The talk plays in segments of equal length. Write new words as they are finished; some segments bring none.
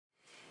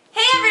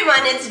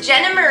everyone, it's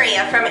Jen and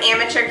Maria from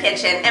Amateur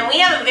Kitchen, and we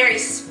have a very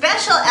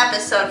special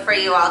episode for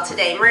you all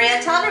today.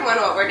 Maria, tell everyone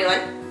what we're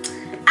doing.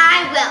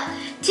 I will.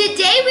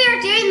 Today we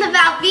are doing the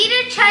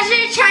VELVEETA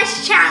Treasure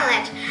Chest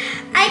Challenge.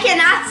 I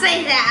cannot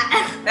say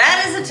that.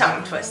 That is a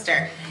tongue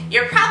twister.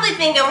 You're probably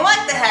thinking,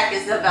 what the heck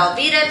is the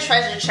VELVEETA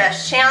Treasure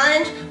Chest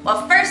Challenge?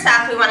 Well, first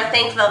off, we want to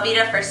thank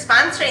VELVEETA for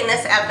sponsoring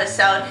this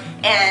episode,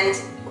 and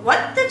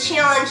what the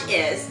challenge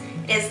is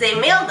they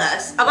mailed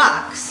us a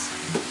box.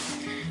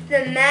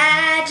 The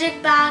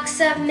magic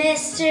box of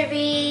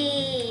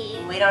mystery.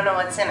 We don't know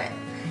what's in it,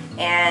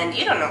 and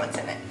you don't know what's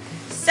in it.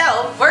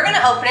 So, we're going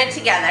to open it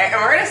together, and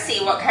we're going to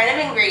see what kind of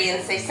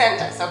ingredients they sent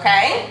us,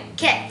 okay?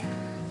 Okay.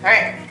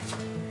 Alright,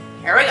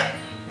 here we go.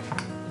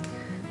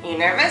 You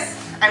nervous?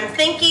 I'm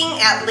thinking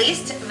at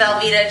least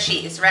VELVEETA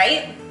cheese,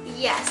 right?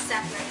 Yes,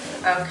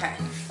 definitely. Okay.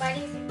 Why do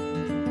you think?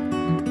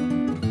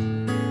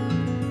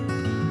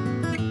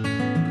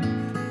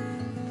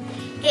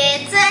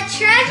 It's a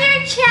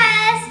treasure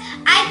chest.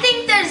 I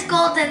think there's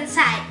gold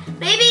inside.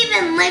 Maybe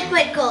even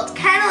liquid gold,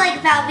 kind of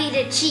like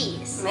VELVEETA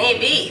cheese.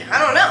 Maybe. I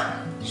don't know.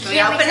 Should we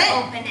open it?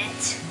 Open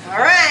it.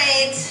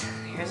 Alright.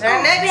 Here's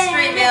our next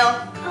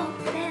reveal.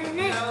 Open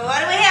it. So what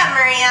do we have,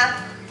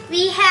 Maria?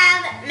 We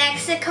have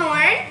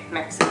Mexicorn.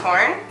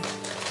 Mexicorn.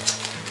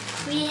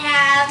 We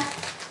have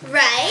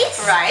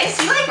rice. Rice.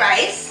 You like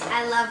rice?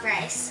 I love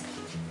rice.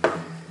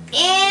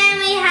 And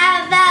we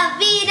have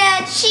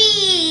VELVEETA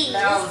cheese.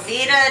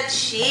 VELVEETA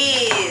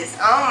cheese.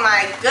 Oh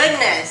my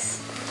goodness.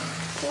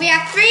 We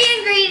have 3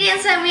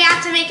 ingredients and we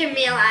have to make a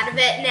meal out of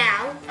it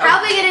now. How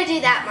are we gonna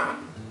do that,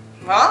 Mom?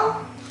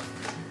 Well,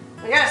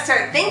 we gotta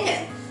start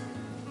thinking.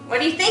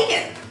 What are you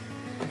thinking?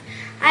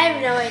 I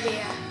have no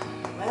idea.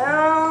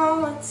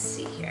 Well, let's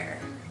see here.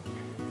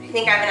 I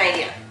think I have an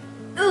idea.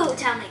 Ooh,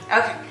 tell me.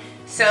 Okay.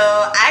 So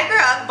I grew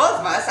up, both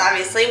of us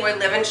obviously, we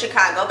live in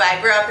Chicago, but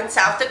I grew up in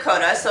South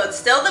Dakota, so it's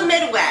still the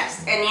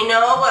Midwest. And you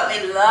know what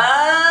we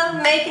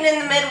love making in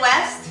the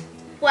Midwest?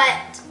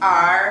 What?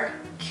 Our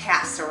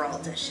casserole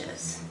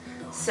dishes.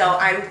 So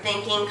I'm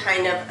thinking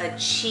kind of a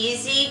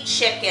cheesy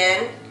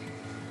chicken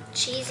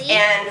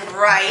and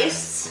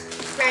rice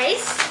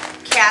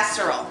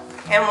casserole.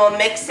 And we'll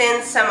mix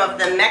in some of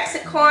the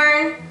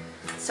Mexicorn,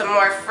 some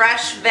more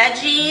fresh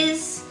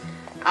veggies.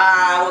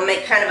 We'll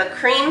make kind of a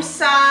cream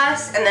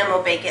sauce, and then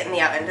we'll bake it in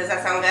the oven. Does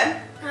that sound good?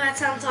 Oh, that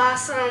sounds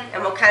awesome.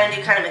 And we'll kind of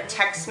do kind of a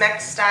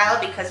Tex-Mex style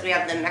because we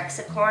have the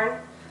Mexicorn.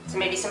 So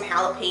maybe some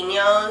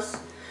jalapeños.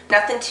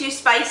 Nothing too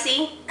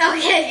spicy.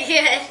 Okay,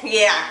 good.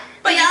 Yeah.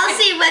 But y'all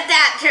see what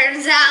that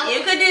turns out.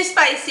 You could do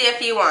spicy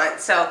if you want.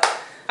 So,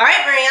 all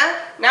right, Maria.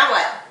 Now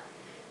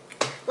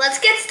what? Let's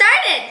get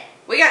started.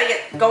 We gotta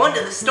get going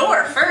to the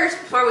store first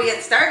before we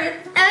get started.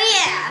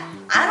 Oh yeah.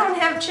 I don't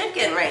have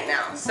chicken right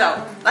now,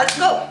 so let's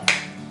go.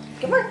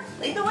 Come on,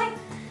 lead the way.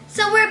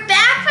 So we're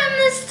back from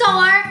the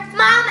store.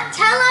 Mom,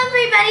 tell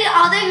everybody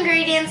all the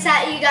ingredients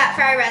that you got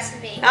for our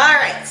recipe. All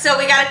right, so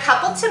we got a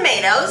couple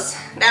tomatoes.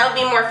 That'll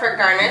be more for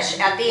garnish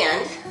at the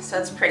end, so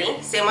it's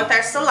pretty. Same with our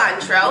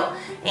cilantro.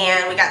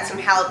 And we got some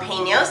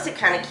jalapeños to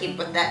kind of keep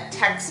with that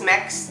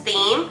Tex-Mex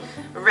theme.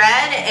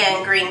 Red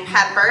and green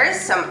peppers,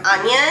 some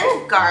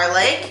onion,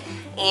 garlic,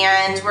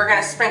 and we're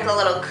gonna sprinkle a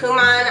little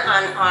cumin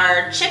on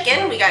our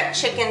chicken. We got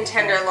chicken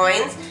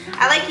tenderloins.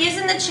 I like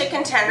using the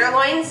chicken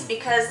tenderloins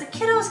because the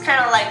kiddos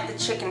kind of like the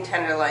chicken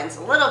tenderloins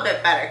a little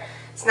bit better.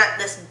 It's not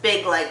this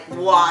big like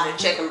wad of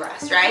chicken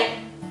breast, right?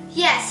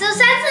 Yeah, so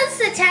since it's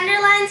the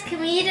tenderloins, can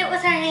we eat it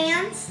with our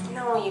hands?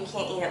 No, you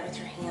can't eat it with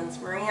your hands,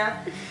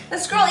 Maria.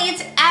 This girl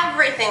eats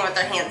everything with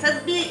her hands.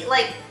 That'd be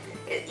like,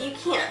 you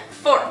can't.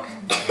 Fork.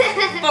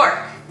 Fork.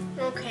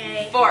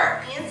 Okay.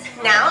 Fork.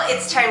 Now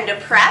it's time to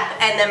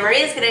prep, and then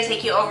Maria's gonna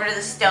take you over to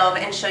the stove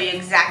and show you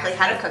exactly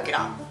how to cook it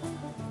all.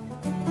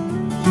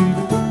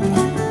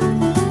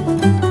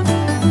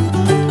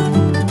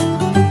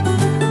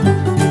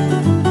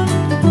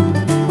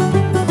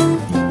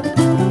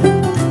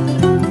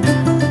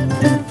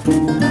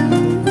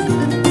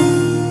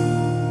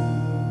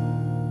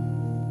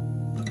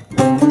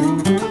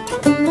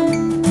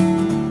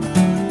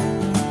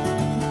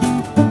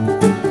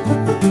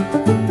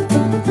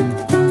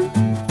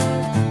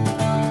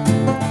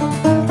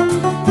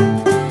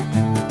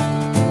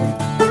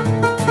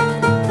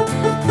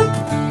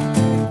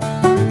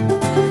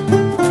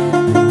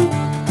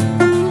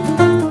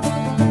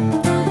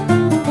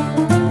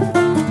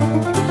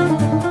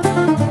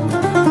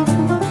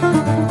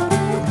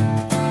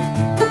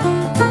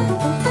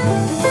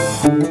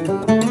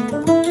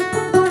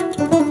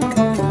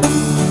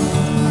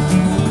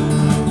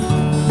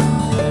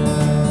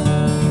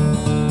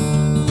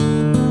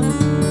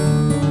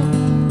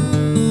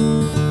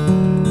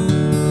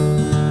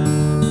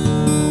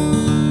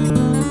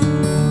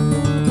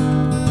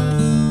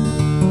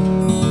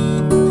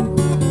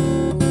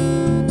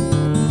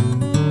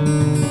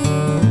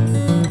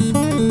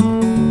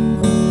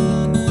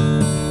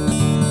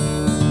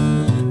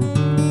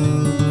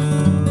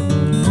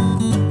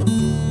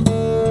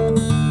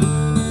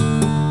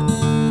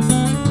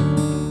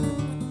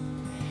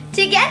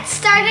 To get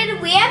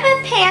started, we have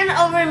a pan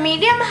over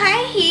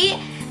medium-high heat,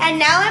 And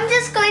now I'm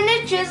just going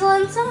to drizzle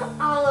in some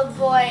olive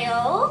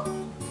oil.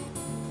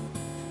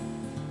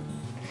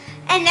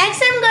 And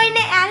next I'm going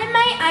to add in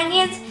my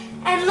onions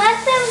and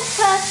let them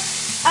cook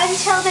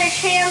until they're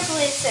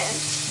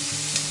translucent.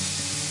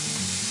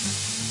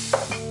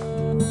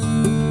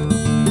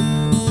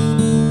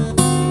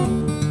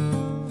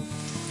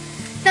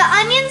 The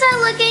onions are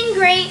looking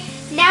great.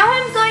 Now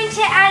I'm going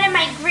to add in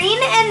my green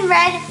and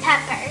red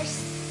peppers.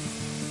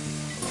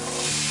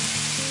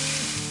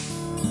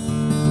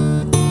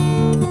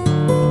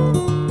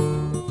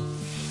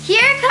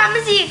 Here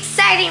comes the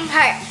exciting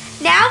part.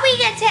 Now we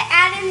get to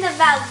add in the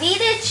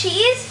VELVEETA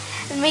cheese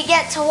and we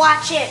get to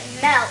watch it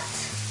melt.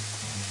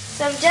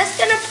 So I'm just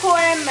gonna pour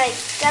in my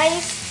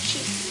diced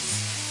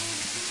cheese,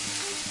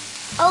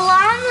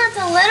 along with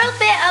a little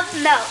bit of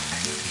milk.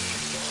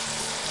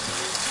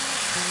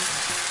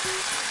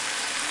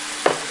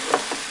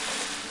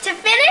 To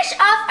finish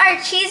off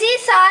our cheesy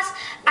sauce,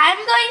 I'm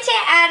going to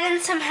add in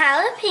some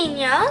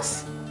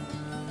jalapeños.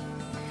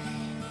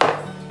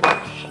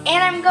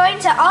 And I'm going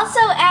to also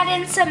add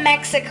in some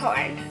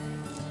Mexicorn.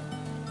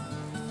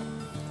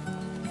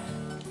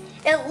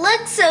 It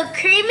looks so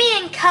creamy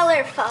and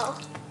colorful.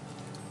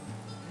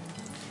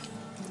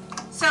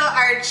 So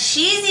our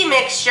cheesy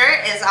mixture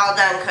is all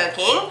done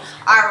cooking.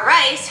 Our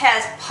rice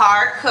has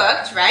par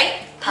cooked,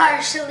 right?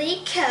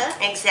 Partially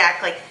cooked.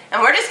 Exactly.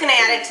 And we're just going to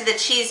add it to the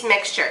cheese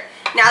mixture.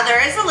 Now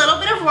there is a little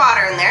bit of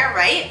water in there,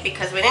 right?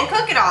 Because we didn't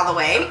cook it all the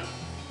way,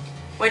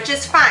 which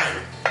is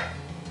fine.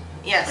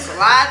 Yes,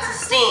 lots of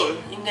steam.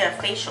 You can get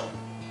a facial.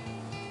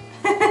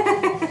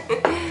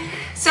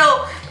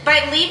 So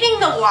by leaving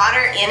the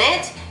water in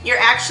it, you're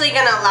actually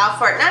going to allow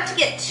for it not to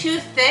get too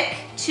thick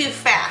too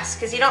fast,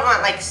 because you don't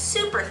want like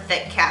super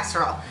thick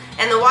casserole.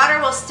 And the water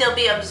will still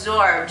be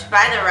absorbed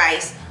by the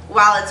rice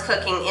while it's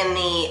cooking in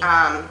the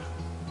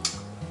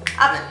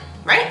oven,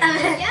 right?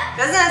 Yeah.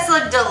 Doesn't this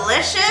look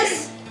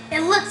delicious?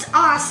 It looks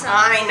awesome.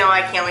 I know,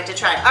 I can't wait to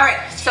try it. All right,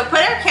 so put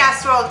our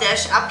casserole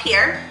dish up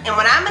here, and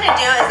what I'm gonna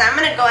do is I'm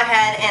gonna go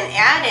ahead and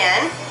add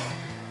in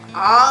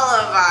all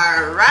of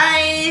our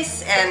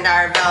rice and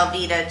our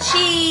VELVEETA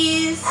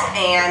cheese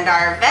and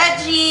our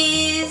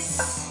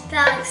veggies.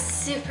 That looks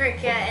super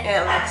good.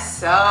 It looks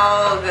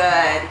so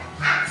good.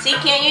 See,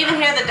 can't you even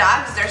hear the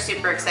dogs? They're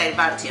super excited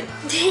about it too.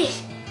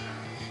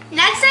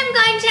 Next, I'm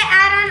going to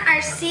add on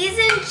our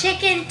seasoned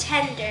chicken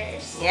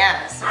tenders.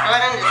 Yeah, so go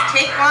ahead and just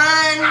take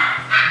one,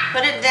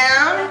 put it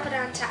down. Put it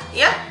on top.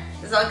 Yep,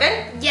 is that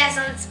good? Yes,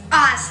 it looks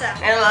awesome.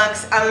 It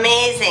looks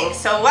amazing.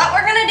 So what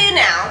we're gonna do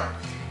now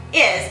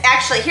is,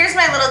 actually, here's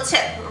my little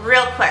tip,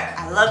 real quick.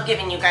 I love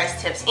giving you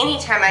guys tips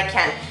anytime I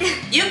can.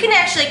 You can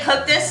actually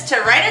cook this to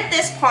right at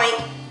this point,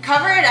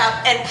 cover it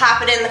up, and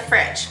pop it in the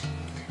fridge.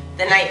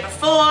 The night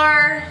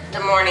before, the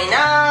morning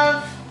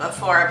of,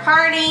 before a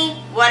party,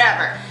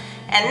 whatever.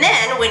 And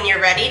then when you're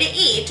ready to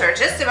eat, or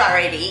just about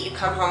ready to eat, you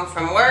come home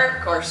from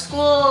work or school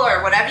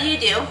or whatever you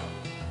do,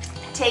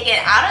 take it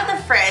out of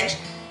the fridge,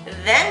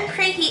 then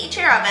preheat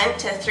your oven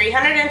to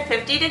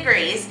 350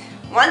 degrees.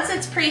 Once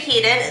it's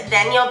preheated,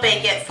 then you'll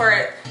bake it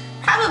for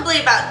probably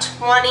about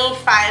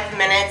 25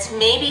 minutes,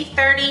 maybe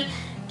 30,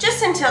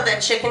 just until the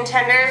chicken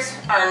tenders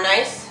are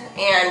nice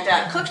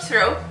and cooked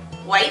through,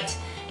 white,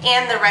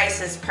 and the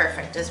rice is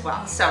perfect as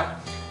well. So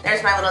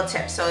there's my little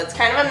tip. So it's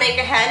kind of a make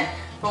ahead,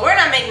 but we're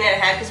not making it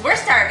ahead because we're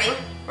starving.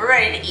 We're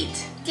ready to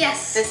eat.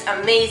 Yes. This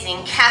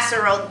amazing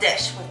casserole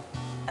dish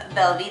with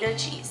VELVEETA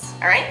cheese.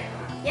 All right?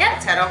 Yep.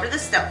 Let's head over to the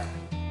stove.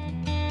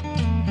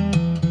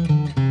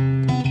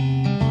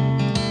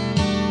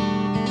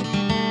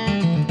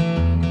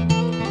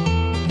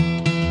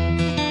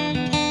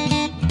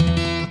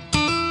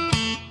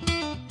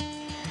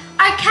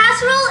 Our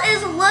casserole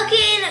is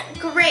looking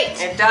great.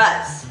 It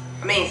does.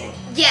 Amazing.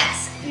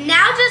 Yes.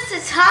 Now just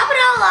to top it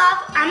all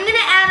off, I'm going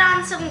to add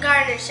on some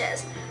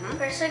garnishes.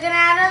 First we're going to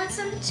add on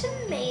some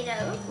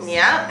tomatoes.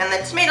 Yeah, and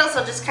the tomatoes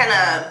will just kind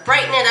of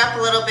brighten it up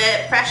a little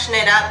bit, freshen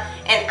it up.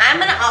 And I'm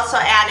going to also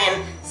add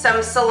in some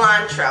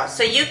cilantro.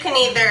 So you can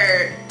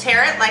either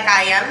tear it like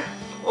I am,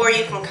 or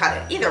you can cut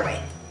it. Either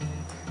way.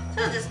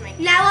 So just make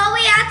it. Now all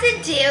we have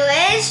to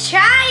do is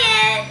try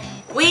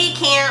it. We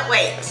can't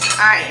wait.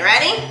 All right, you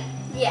ready?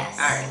 Yes.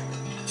 All right.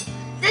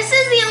 This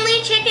is the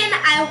only chicken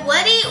I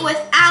would eat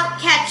without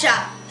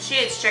ketchup.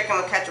 She eats chicken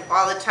with ketchup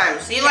all the time,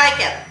 so you like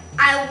it.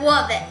 I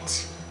love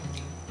it.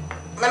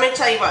 Let me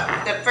tell you what,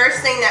 the first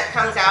thing that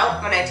comes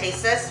out when I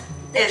taste this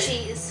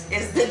Cheese.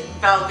 is the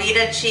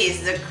VELVEETA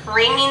cheese. The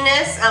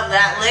creaminess of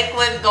that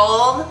liquid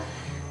gold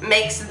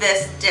makes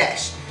this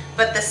dish.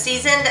 But the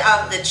seasoned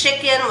of the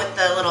chicken with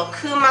the little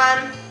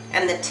cumin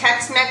and the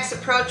Tex-Mex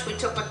approach we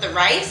took with the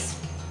rice.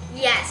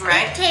 Yes,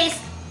 Right. it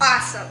tastes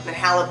awesome. The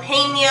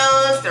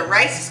jalapeños, the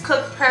rice is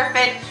cooked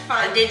perfect.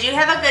 Did you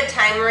have a good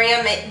time,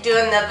 Maria,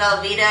 doing the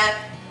VELVEETA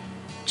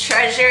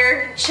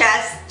treasure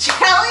chest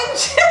challenge?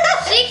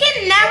 She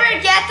can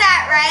never get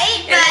that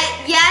right,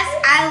 but yes,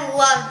 I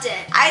loved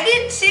it. I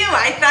did too.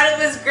 I thought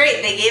it was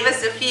great. They gave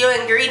us a few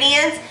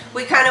ingredients.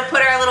 We kind of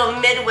put our little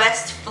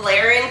Midwest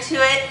flair into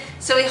it.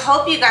 So we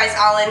hope you guys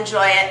all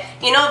enjoy it.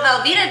 You know,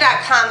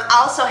 VELVEETA.com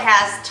also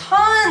has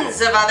tons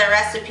of other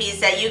recipes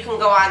that you can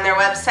go on their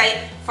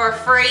website for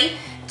free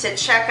to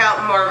check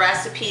out more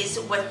recipes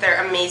with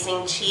their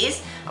amazing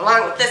cheese.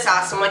 Along with this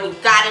awesome one, you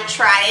gotta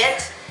try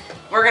it.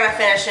 We're gonna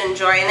finish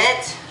enjoying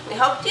it. We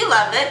hope you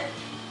loved it.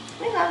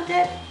 We loved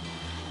it.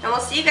 And we'll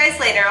see you guys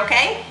later,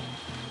 okay?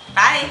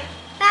 Bye.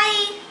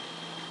 Bye.